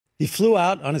He flew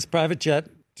out on his private jet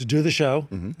to do the show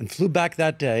and flew back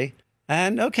that day.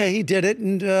 And okay, he did it.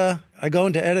 And I go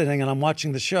into editing and I'm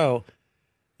watching the show.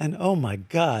 And oh my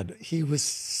God, he was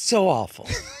so awful.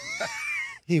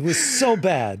 He was so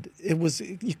bad.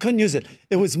 You couldn't use it.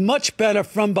 It was much better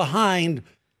from behind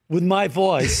with my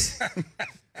voice,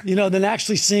 than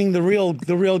actually seeing the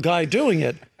real guy doing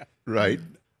it. Right.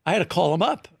 I had to call him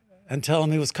up and tell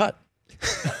him he was cut.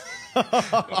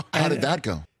 How did that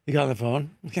go? He got on the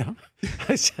phone.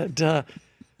 I said,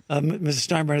 Mrs.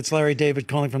 Steinbrenner, it's Larry David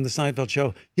calling from the Seinfeld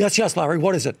show. Yes, Larry,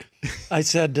 what is it? I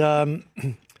said, I'm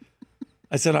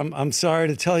sorry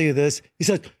to tell you this. He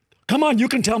said, come on, you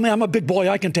can tell me. I'm a big boy.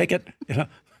 I can take it.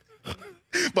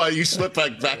 But you slipped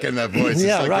back in that voice.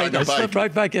 Yeah, right. I slipped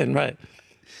right back in, right.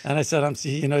 And I said, I've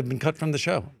been cut from the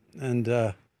show.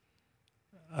 And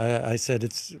I said,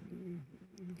 it's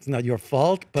not your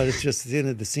fault, but it's just,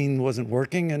 the scene wasn't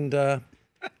working. And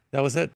that was it.